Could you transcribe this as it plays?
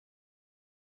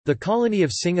The colony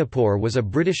of Singapore was a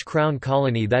British Crown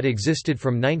colony that existed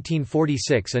from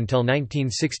 1946 until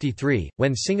 1963,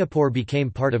 when Singapore became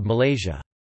part of Malaysia.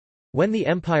 When the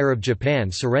Empire of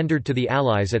Japan surrendered to the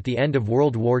Allies at the end of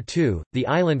World War II, the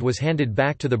island was handed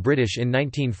back to the British in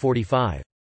 1945.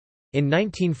 In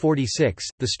 1946,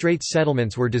 the Straits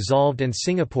settlements were dissolved and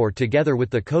Singapore together with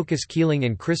the Cocos Keeling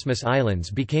and Christmas Islands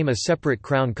became a separate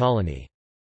Crown colony.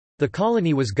 The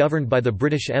colony was governed by the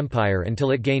British Empire until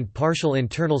it gained partial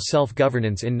internal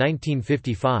self-governance in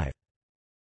 1955.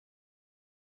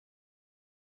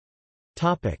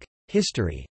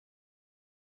 History.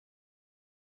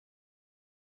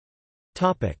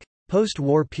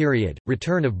 Post-war period,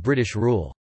 return of British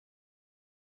rule.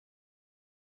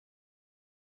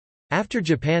 After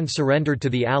Japan surrendered to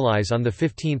the Allies on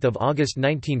 15 August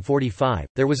 1945,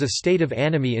 there was a state of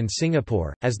anomie in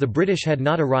Singapore, as the British had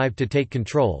not arrived to take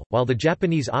control, while the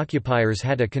Japanese occupiers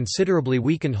had a considerably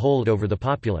weakened hold over the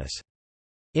populace.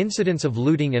 Incidents of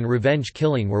looting and revenge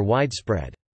killing were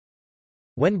widespread.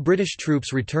 When British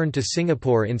troops returned to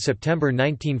Singapore in September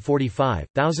 1945,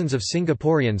 thousands of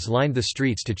Singaporeans lined the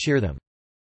streets to cheer them.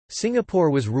 Singapore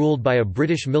was ruled by a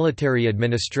British military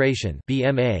administration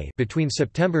 (BMA) between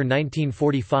September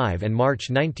 1945 and March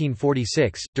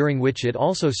 1946, during which it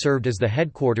also served as the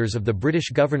headquarters of the British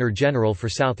Governor-General for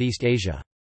Southeast Asia.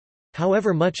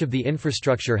 However, much of the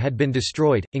infrastructure had been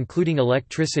destroyed, including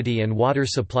electricity and water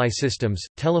supply systems,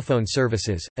 telephone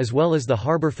services, as well as the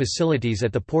harbour facilities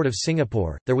at the Port of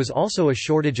Singapore. There was also a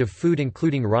shortage of food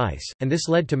including rice, and this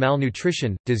led to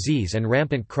malnutrition, disease and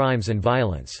rampant crimes and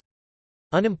violence.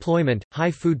 Unemployment, high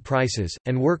food prices,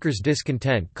 and workers'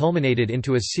 discontent culminated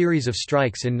into a series of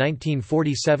strikes in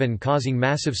 1947, causing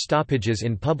massive stoppages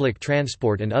in public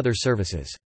transport and other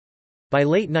services. By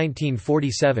late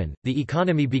 1947, the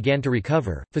economy began to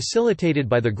recover, facilitated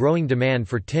by the growing demand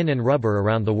for tin and rubber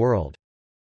around the world.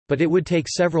 But it would take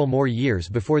several more years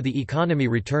before the economy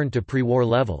returned to pre-war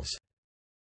levels.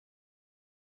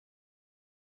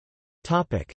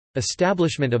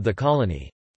 Establishment of the colony.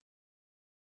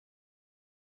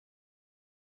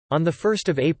 On 1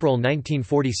 April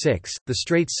 1946, the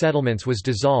Straits Settlements was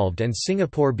dissolved and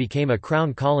Singapore became a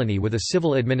Crown colony with a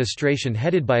civil administration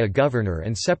headed by a governor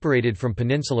and separated from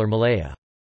Peninsular Malaya.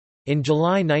 In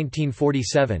July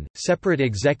 1947, separate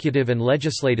executive and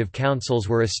legislative councils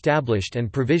were established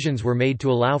and provisions were made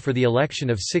to allow for the election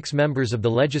of 6 members of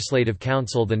the Legislative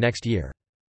Council the next year.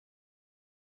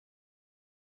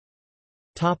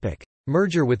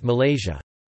 Merger with Malaysia.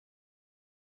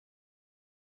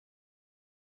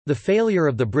 The failure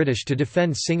of the British to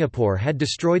defend Singapore had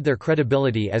destroyed their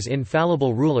credibility as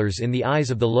infallible rulers in the eyes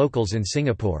of the locals in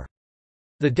Singapore.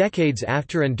 The decades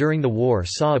after and during the war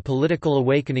saw a political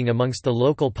awakening amongst the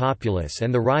local populace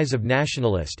and the rise of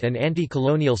nationalist and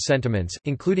anti-colonial sentiments,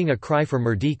 including a cry for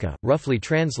merdeka, roughly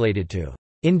translated to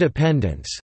independence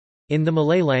in the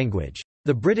Malay language.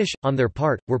 The British, on their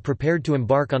part, were prepared to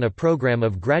embark on a program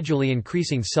of gradually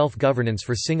increasing self-governance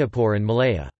for Singapore and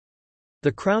Malaya.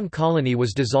 The Crown colony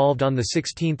was dissolved on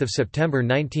 16 September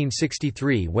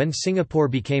 1963 when Singapore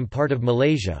became part of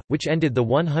Malaysia, which ended the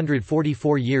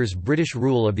 144 years British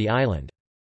rule of the island.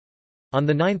 On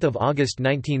 9 August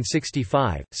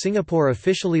 1965, Singapore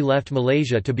officially left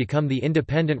Malaysia to become the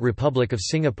Independent Republic of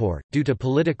Singapore, due to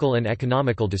political and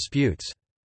economical disputes.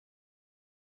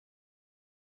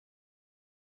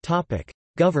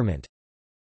 Government.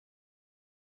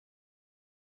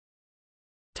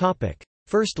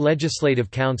 First Legislative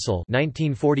Council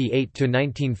 1948 to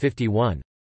 1951.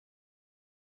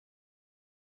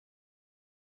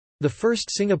 The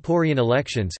first Singaporean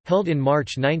elections, held in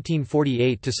March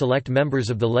 1948 to select members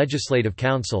of the Legislative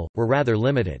Council, were rather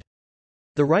limited.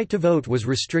 The right to vote was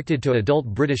restricted to adult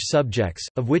British subjects,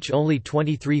 of which only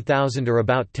 23,000 or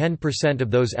about 10% of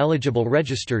those eligible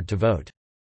registered to vote.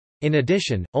 In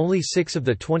addition, only 6 of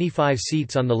the 25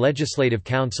 seats on the Legislative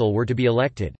Council were to be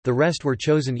elected, the rest were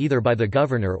chosen either by the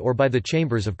Governor or by the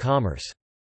Chambers of Commerce.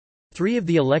 3 of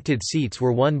the elected seats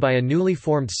were won by a newly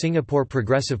formed Singapore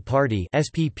Progressive Party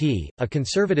 (SPP), a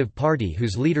conservative party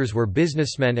whose leaders were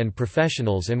businessmen and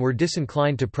professionals and were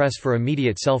disinclined to press for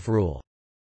immediate self-rule.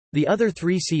 The other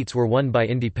 3 seats were won by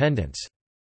independents.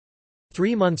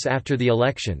 3 months after the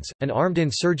elections, an armed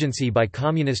insurgency by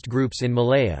communist groups in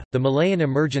Malaya, the Malayan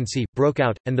Emergency, broke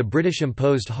out, and the British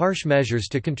imposed harsh measures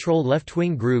to control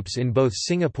left-wing groups in both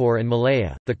Singapore and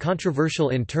Malaya. The controversial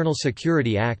Internal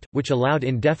Security Act, which allowed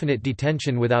indefinite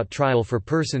detention without trial for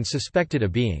persons suspected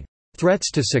of being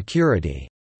threats to security,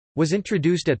 was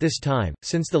introduced at this time.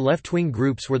 Since the left-wing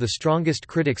groups were the strongest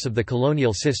critics of the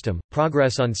colonial system,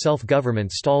 progress on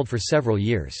self-government stalled for several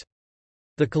years.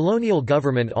 The colonial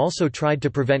government also tried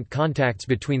to prevent contacts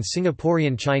between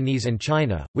Singaporean Chinese and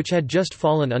China, which had just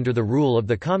fallen under the rule of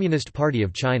the Communist Party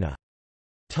of China.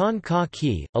 Tan Kah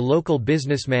Kee, a local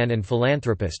businessman and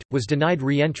philanthropist, was denied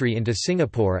re-entry into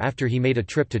Singapore after he made a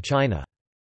trip to China.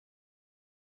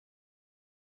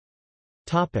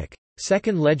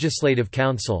 Second Legislative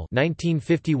Council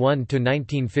 1951 to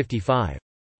 1955.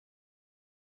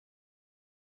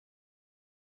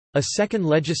 A second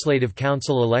Legislative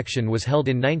Council election was held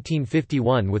in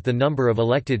 1951 with the number of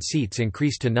elected seats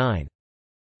increased to 9.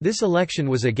 This election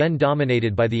was again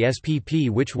dominated by the SPP,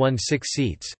 which won 6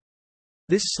 seats.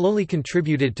 This slowly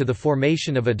contributed to the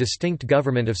formation of a distinct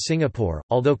government of Singapore,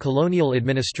 although colonial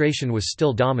administration was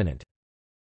still dominant.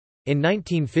 In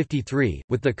 1953,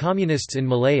 with the Communists in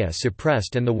Malaya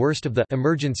suppressed and the worst of the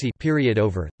emergency period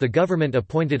over, the government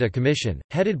appointed a commission,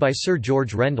 headed by Sir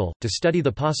George Rendell, to study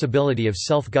the possibility of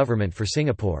self-government for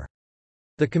Singapore.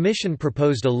 The commission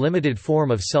proposed a limited form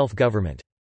of self-government.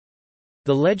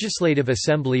 The Legislative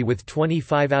Assembly with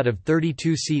 25 out of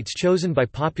 32 seats chosen by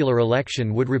popular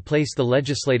election would replace the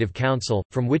Legislative Council,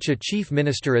 from which a Chief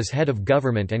Minister as head of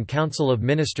government and Council of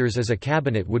Ministers as a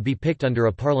cabinet would be picked under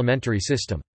a parliamentary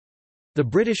system. The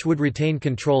British would retain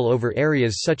control over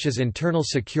areas such as internal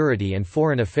security and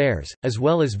foreign affairs, as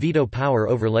well as veto power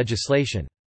over legislation.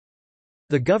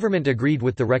 The government agreed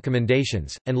with the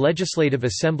recommendations, and Legislative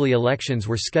Assembly elections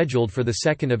were scheduled for 2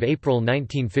 April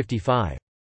 1955.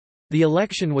 The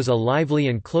election was a lively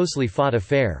and closely fought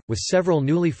affair, with several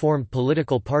newly formed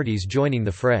political parties joining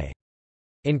the fray.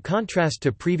 In contrast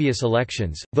to previous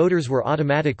elections, voters were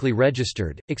automatically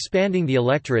registered, expanding the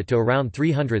electorate to around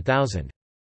 300,000.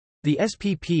 The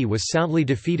SPP was soundly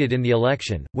defeated in the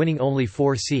election, winning only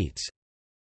 4 seats.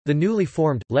 The newly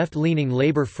formed, left-leaning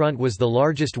Labour Front was the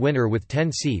largest winner with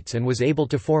 10 seats and was able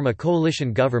to form a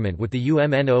coalition government with the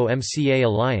UMNO-MCA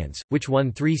alliance, which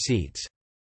won 3 seats.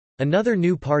 Another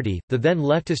new party, the then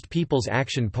leftist People's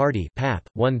Action Party (PAP),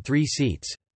 won 3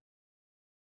 seats.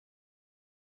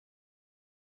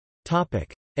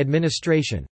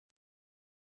 Administration.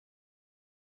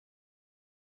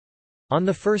 On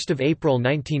 1 April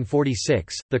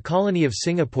 1946, the colony of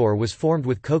Singapore was formed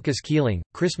with Cocos Keeling,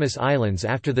 Christmas Islands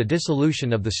after the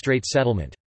dissolution of the Straits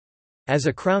Settlement. As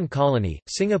a crown colony,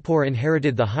 Singapore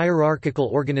inherited the hierarchical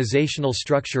organizational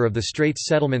structure of the Straits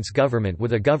Settlements government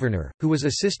with a governor, who was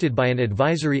assisted by an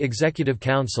advisory executive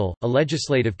council, a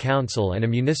legislative council and a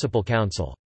municipal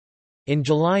council. In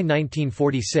July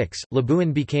 1946,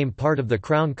 Labuan became part of the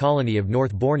Crown Colony of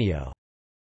North Borneo.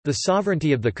 The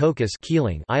sovereignty of the Cocos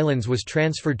Keeling Islands was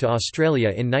transferred to Australia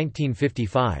in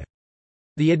 1955.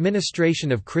 The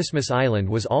administration of Christmas Island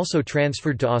was also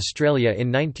transferred to Australia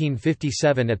in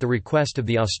 1957 at the request of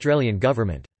the Australian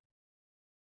government.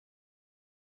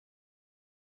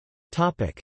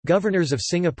 Governors of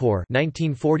Singapore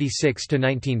 1946 to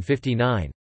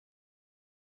 1959.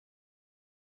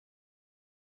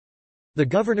 The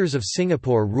governors of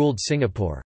Singapore ruled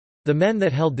Singapore. The men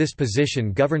that held this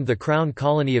position governed the Crown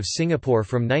Colony of Singapore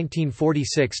from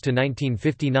 1946 to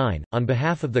 1959, on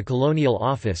behalf of the Colonial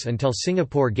Office until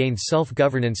Singapore gained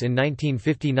self-governance in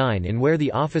 1959 in where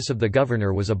the office of the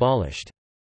governor was abolished.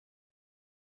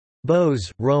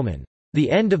 Bose, Roman. The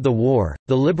End of the War,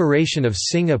 the Liberation of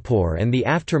Singapore and the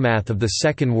Aftermath of the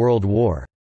Second World War.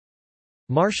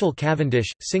 Marshall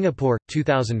Cavendish, Singapore,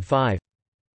 2005.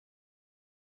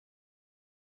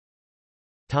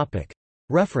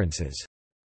 References